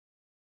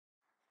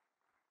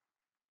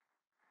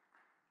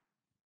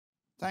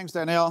Thanks,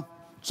 Danielle.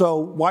 So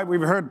while we've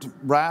heard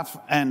Raf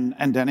and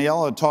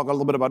Danielle talk a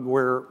little bit about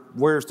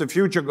where's the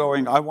future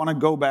going, I want to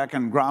go back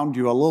and ground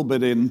you a little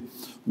bit in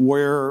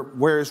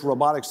where is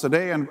robotics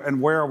today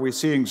and where are we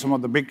seeing some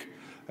of the big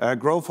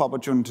growth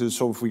opportunities.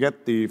 So if we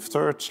get the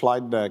third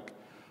slide deck,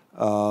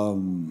 a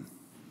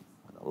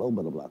little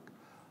bit of luck.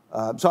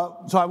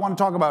 So I want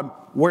to talk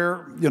about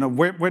where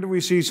do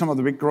we see some of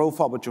the big growth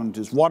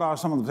opportunities? What are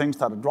some of the things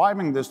that are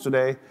driving this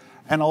today?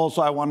 And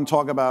also I want to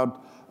talk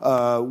about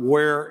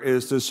where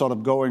is this sort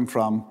of going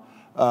from?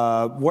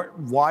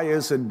 Why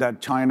is it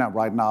that China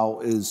right now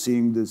is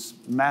seeing this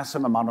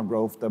massive amount of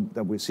growth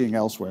that we're seeing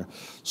elsewhere?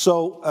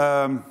 So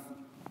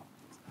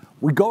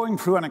we're going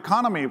through an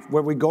economy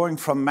where we're going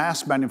from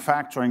mass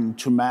manufacturing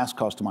to mass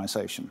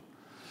customization.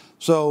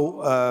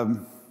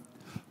 So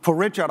for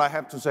Richard, I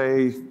have to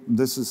say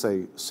this is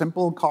a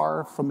simple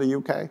car from the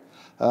UK.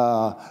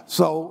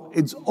 So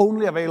it's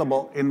only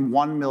available in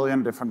 1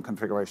 million different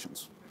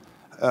configurations.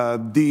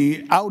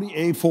 The Audi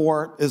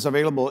A4 is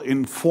available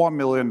in 4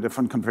 million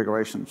different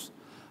configurations.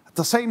 At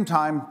the same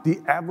time,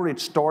 the average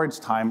storage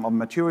time of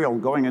material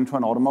going into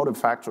an automotive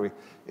factory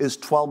is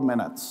 12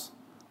 minutes.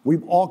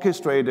 We've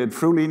orchestrated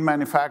through lean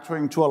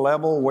manufacturing to a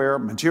level where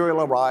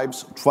material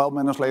arrives, 12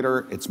 minutes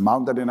later, it's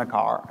mounted in a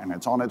car and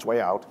it's on its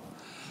way out.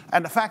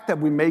 And the fact that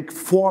we make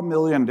 4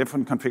 million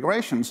different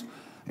configurations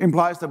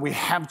implies that we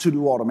have to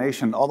do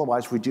automation,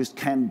 otherwise we just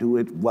can't do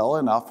it well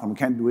enough and we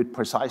can't do it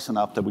precise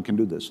enough that we can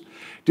do this.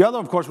 The other,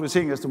 of course, we're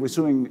seeing is that we're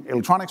doing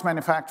electronics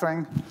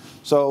manufacturing.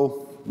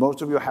 So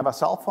most of you have a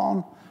cell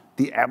phone.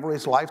 The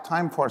average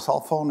lifetime for a cell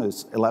phone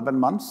is 11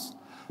 months.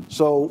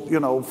 So,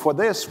 for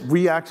this,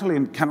 we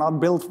actually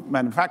cannot build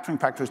manufacturing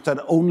factories that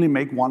only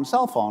make one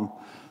cell phone.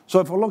 So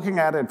if we're looking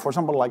at it for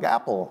somebody like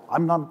Apple,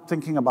 I'm not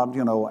thinking about,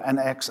 an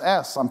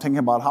XS. I'm thinking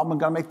about how am I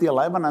going to make the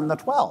 11 and the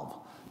 12.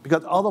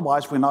 Because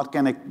otherwise, we're not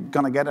going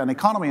to get an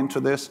economy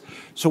into this.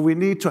 So we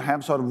need to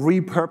have sort of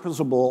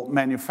repurposable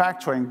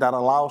manufacturing that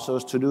allows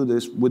us to do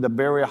this with a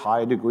very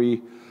high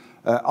degree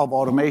of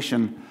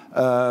automation.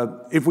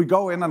 If we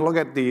go in and look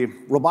at the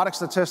robotic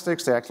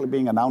statistics, they're actually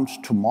being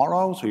announced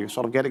tomorrow, so you're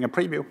sort of getting a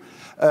preview.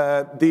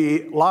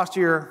 Last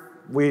year,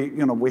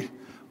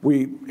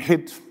 we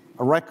hit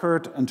a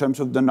record in terms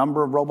of the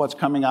number of robots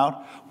coming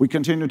out. We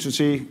continue to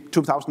see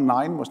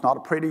 2009 was not a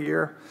pretty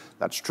year.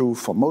 That's true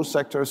for most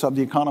sectors of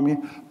the economy.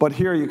 But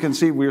here you can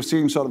see we're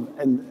seeing sort of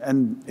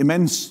an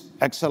immense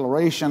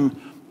acceleration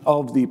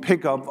of the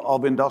pickup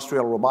of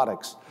industrial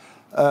robotics.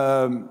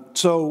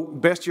 So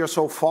best year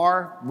so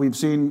far, we've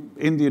seen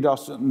in the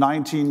industrial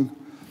 19,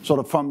 sort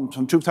of from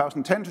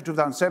 2010 to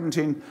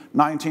 2017,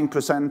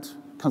 19%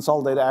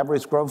 consolidated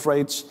average growth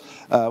rates,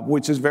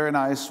 which is very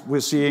nice. We're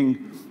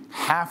seeing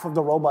half of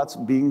the robots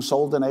being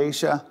sold in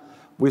Asia.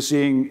 We're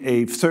seeing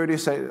a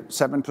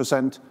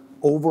 37%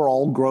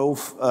 overall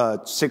growth,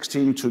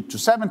 16 to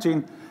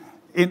 17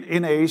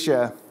 in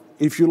Asia.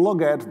 If you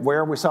look at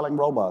where we're selling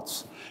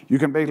robots, you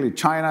can basically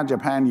China,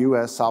 Japan,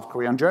 US, South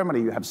Korea, and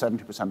Germany, you have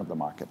 70% of the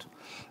market.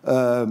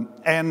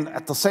 And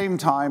at the same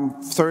time,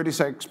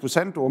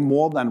 36% or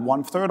more than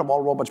 1/3 of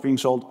all robots being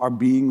sold are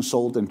being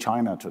sold in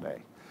China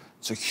today.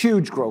 It's a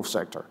huge growth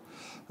sector.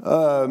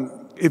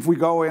 If we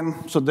go in,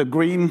 so the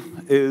green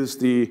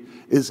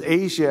is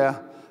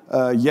Asia,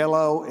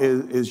 yellow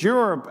is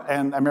Europe,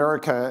 and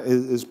America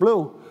is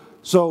blue.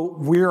 So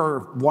we're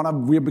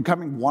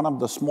becoming one of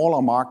the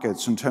smaller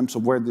markets in terms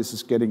of where this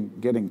is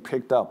getting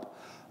picked up.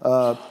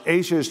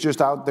 Asia is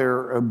just out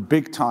there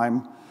big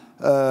time.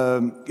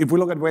 If we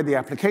look at where the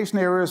application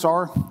areas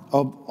are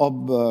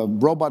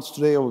of robots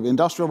today, or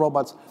industrial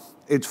robots,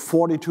 it's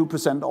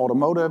 42%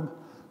 automotive.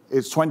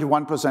 It's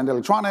 21%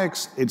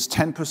 electronics, it's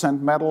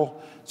 10% metal,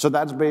 so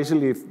that's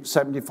basically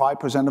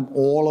 75% of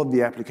all of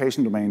the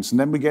application domains. And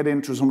then we get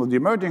into some of the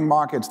emerging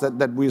markets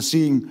that we're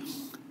seeing,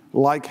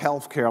 like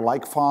healthcare,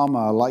 like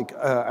pharma,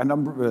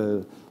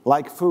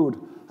 like food,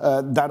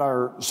 that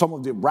are some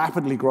of the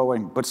rapidly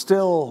growing, but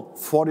still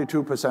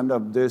 42%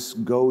 of this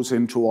goes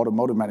into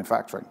automotive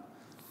manufacturing.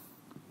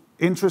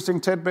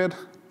 Interesting tidbit,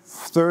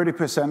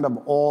 30% of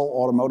all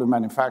automotive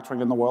manufacturing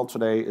in the world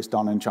today is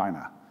done in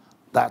China.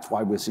 That's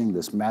why we're seeing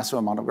this massive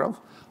amount of growth.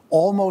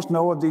 Almost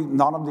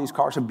none of these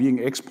cars are being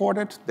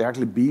exported. They're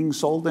actually being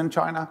sold in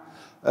China.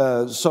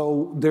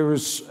 So there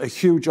is a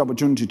huge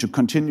opportunity to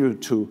continue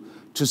to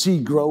see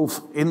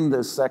growth in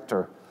this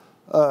sector.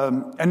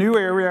 A new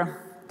area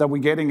that we're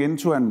getting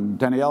into, and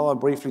Daniela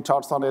briefly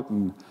touched on it,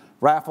 and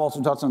Raf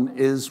also touched on,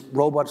 is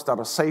robots that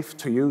are safe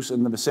to use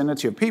in the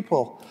vicinity of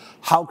people.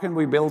 How can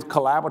we build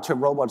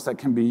collaborative robots that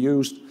can be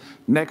used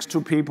next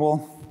to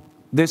people?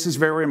 This is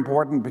very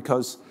important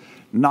because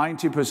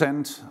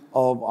 90%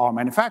 of our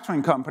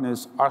manufacturing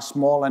companies are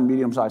small and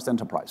medium-sized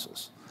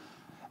enterprises.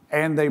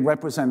 And they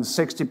represent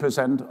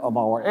 60% of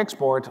our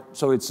export,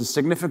 so it's a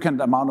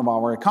significant amount of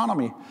our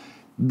economy.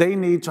 They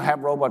need to have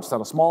robots that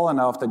are small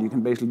enough that you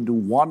can basically do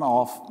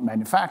one-off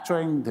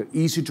manufacturing. They're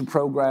easy to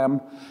program.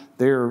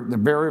 They're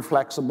very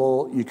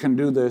flexible. You can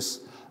do this.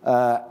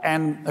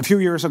 And a few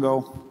years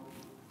ago,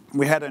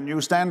 we had a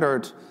new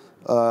standard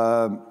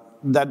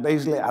that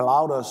basically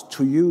allowed us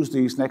to use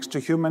these next to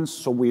humans.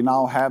 So we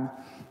now have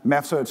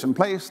methods in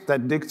place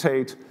that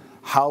dictate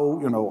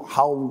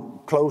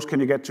how close can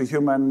you get to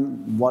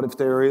human, what if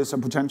there is a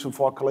potential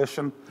for a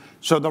collision.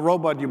 So the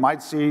robot you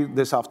might see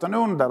this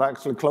afternoon that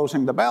actually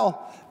closing the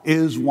bell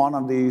is one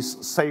of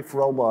these safe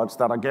robots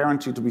that are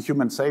guaranteed to be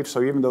human safe.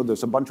 So even though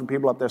there's a bunch of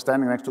people up there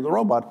standing next to the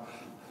robot,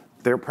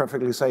 they're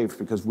perfectly safe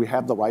because we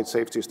have the right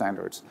safety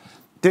standards.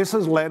 This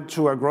has led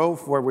to a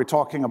growth where we're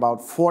talking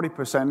about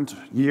 40%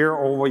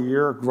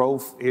 year-over-year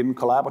growth in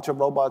collaborative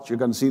robots. You're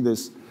going to see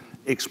this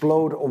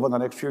explode over the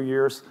next few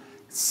years.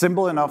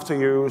 Simple enough to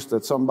use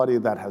that somebody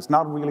that has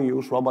not really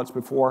used robots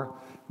before,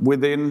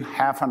 within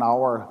half an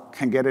hour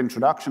can get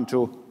introduction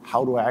to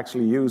how do I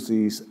actually use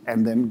these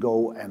and then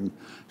go and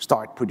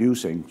start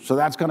producing. So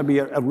that's going to be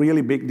a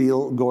really big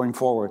deal going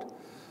forward.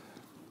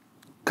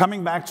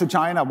 Coming back to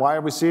China, why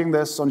are we seeing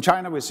this? In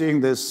China, we're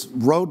seeing this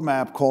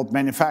roadmap called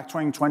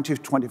Manufacturing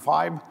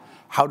 2025.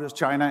 How does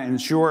China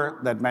ensure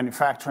that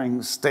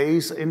manufacturing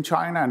stays in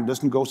China and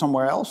doesn't go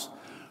somewhere else?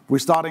 We're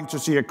starting to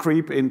see a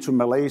creep into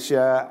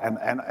Malaysia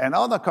and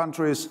other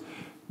countries.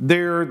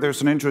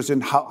 There's an interest in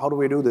how do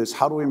we do this?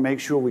 How do we make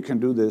sure we can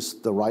do this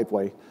the right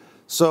way?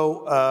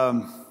 So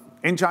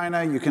in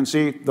China, you can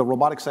see the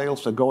robotic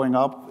sales are going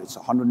up. It's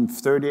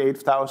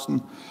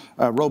 138,000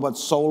 robots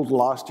sold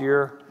last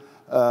year.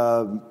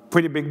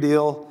 Pretty big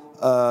deal,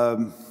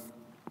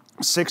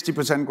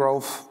 60%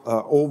 growth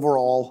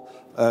overall,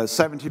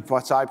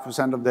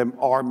 75% of them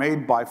are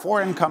made by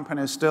foreign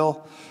companies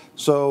still.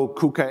 So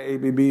Kuka,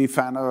 ABB,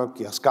 Fanuc,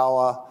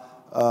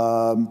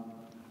 Yaskawa,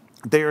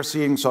 they are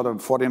seeing sort of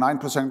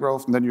 49%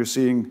 growth, and then you're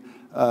seeing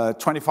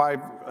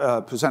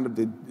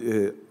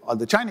 25% of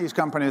the Chinese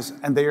companies,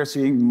 and they are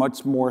seeing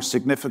much more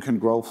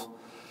significant growth.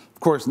 Of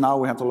course, now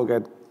we have to look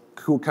at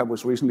Kuka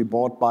was recently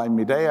bought by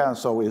Midea,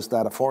 so is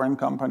that a foreign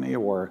company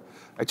or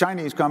a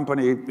Chinese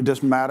company? It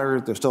doesn't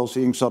matter. They're still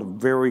seeing sort of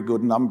very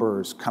good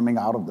numbers coming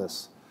out of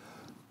this.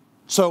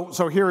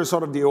 So here is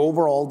sort of the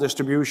overall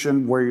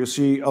distribution where you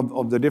see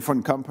of the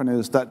different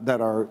companies that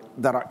are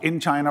in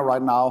China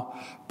right now,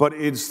 but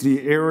it's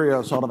the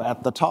area sort of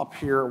at the top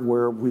here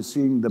where we're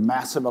seeing the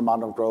massive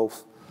amount of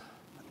growth.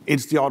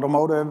 It's the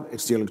automotive,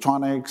 it's the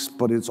electronics,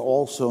 but it's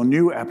also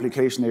new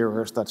application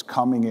areas that's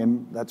coming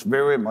in that's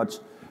very much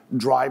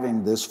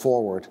driving this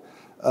forward.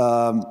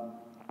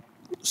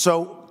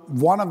 So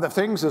one of the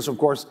things is, of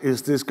course,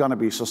 is this going to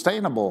be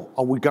sustainable?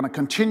 Are we going to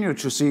continue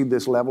to see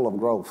this level of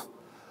growth?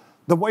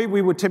 The way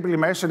we would typically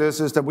measure this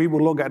is that we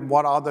would look at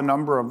what are the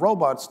number of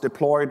robots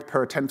deployed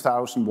per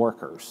 10,000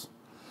 workers.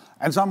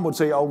 And some would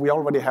say, oh, we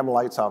already have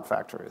lights out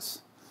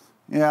factories.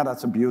 Yeah,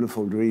 that's a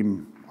beautiful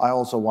dream. I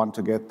also want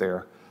to get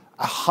there.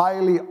 A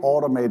highly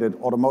automated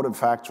automotive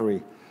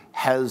factory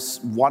has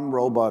one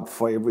robot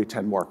for every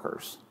 10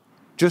 workers.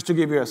 Just to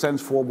give you a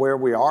sense for where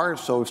we are,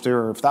 so if there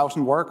are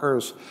 1,000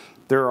 workers,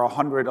 there are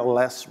 100 or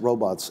less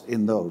robots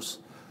in those.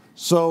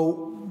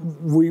 So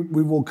we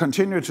will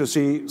continue to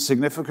see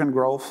significant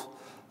growth.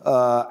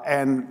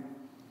 And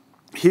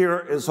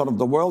here is sort of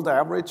the world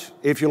average.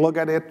 If you look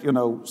at it,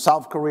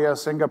 South Korea,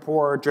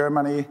 Singapore,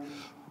 Germany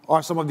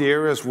are some of the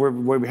areas where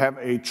we have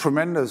a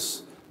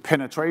tremendous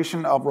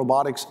penetration of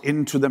robotics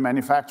into the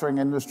manufacturing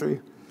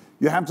industry.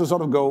 You have to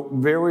sort of go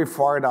very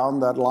far down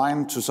that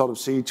line to sort of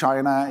see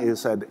China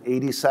is at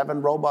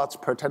 87 robots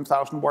per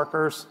 10,000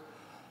 workers,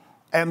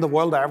 and the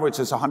world average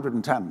is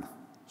 110.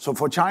 So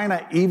for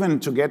China, even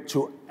to get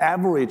to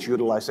average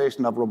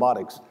utilization of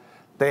robotics,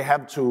 they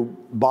have to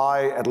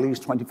buy at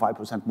least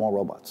 25% more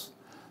robots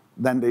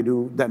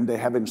than they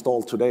have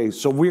installed today.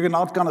 So we're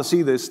not going to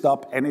see this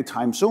stop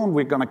anytime soon.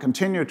 We're going to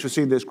continue to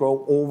see this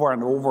grow over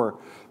and over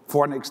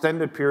for an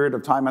extended period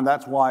of time, and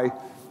that's why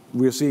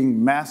we're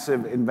seeing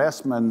massive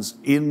investments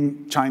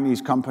in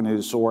Chinese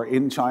companies or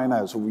in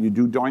China. So you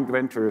do joint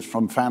ventures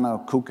from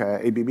Fanuc,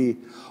 Kuka, ABB,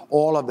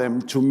 all of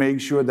them to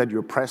make sure that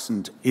you're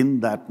present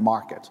in that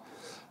market.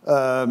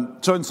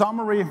 So in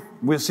summary,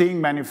 we're seeing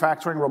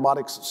manufacturing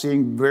robotics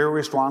seeing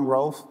very strong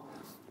growth,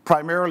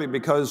 primarily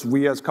because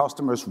we as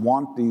customers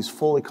want these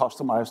fully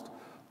customized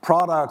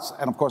products.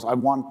 And of course, I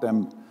want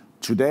them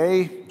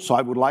today. So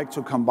I would like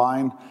to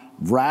combine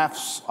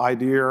Raf's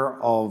idea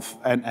of,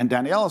 and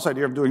Daniela's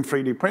idea of doing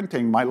 3D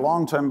printing. My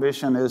long-term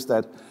vision is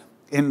that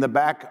in the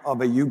back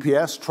of a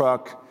UPS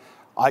truck,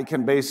 I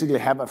can basically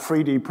have a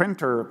 3D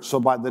printer, so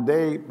by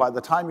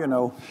the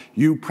time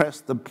you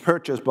press the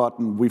purchase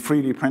button, we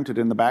 3D print it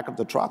in the back of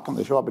the truck, and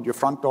they show up at your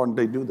front door and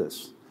they do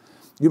this.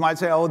 You might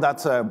say, oh,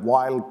 that's a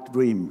wild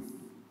dream.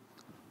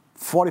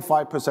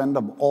 45%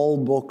 of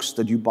all books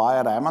that you buy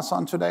at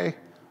Amazon today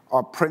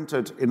are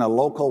printed in a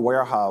local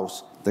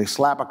warehouse. They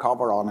slap a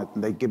cover on it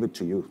and they give it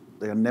to you.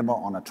 They are never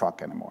on a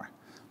truck anymore.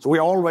 So we're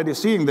already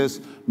seeing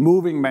this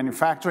moving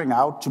manufacturing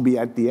out to be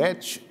at the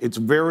edge. It's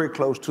very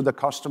close to the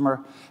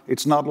customer.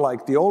 It's not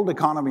like the old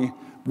economy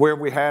where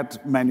we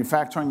had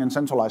manufacturing in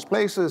centralized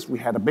places. We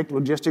had a big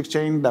logistics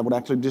chain that would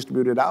actually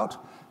distribute it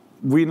out.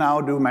 We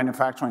now do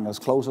manufacturing as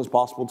close as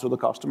possible to the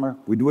customer.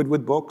 We do it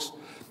with books.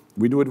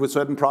 We do it with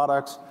certain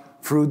products.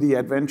 through the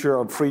adventure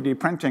of 3D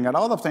printing and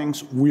other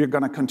things, we are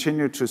going to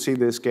continue to see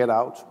this get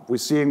out. We're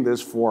seeing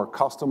this for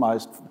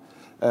customized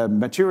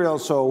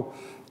materials. So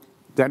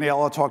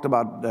Daniela talked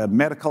about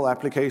medical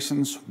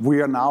applications.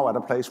 We are now at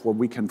a place where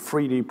we can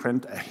 3D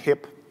print a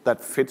hip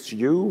that fits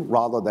you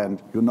rather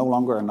than you're no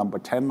longer a number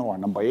 10 or a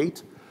number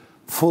 8.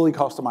 Fully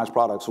customized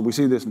products. So we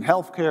see this in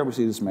healthcare, we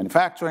see this in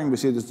manufacturing, we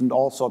see this in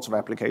all sorts of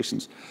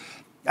applications.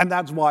 And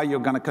that's why you're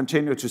going to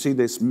continue to see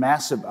this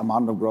massive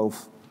amount of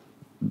growth.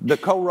 The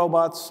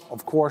co-robots,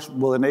 of course,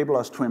 will enable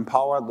us to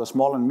empower the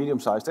small and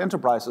medium-sized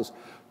enterprises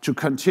to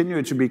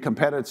continue to be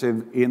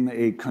competitive in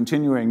a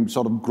continuing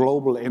sort of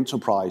global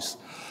enterprise.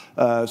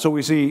 So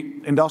we see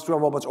industrial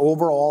robots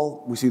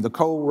overall, we see the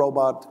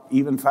co-robot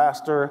even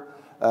faster,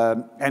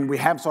 and we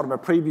have sort of a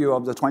preview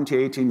of the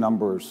 2018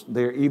 numbers.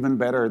 They're even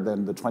better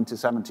than the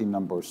 2017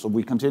 numbers. So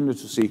we continue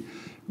to see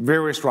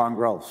very strong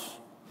growth.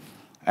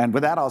 And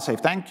with that, I'll say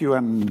thank you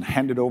and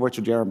hand it over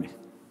to Jeremy.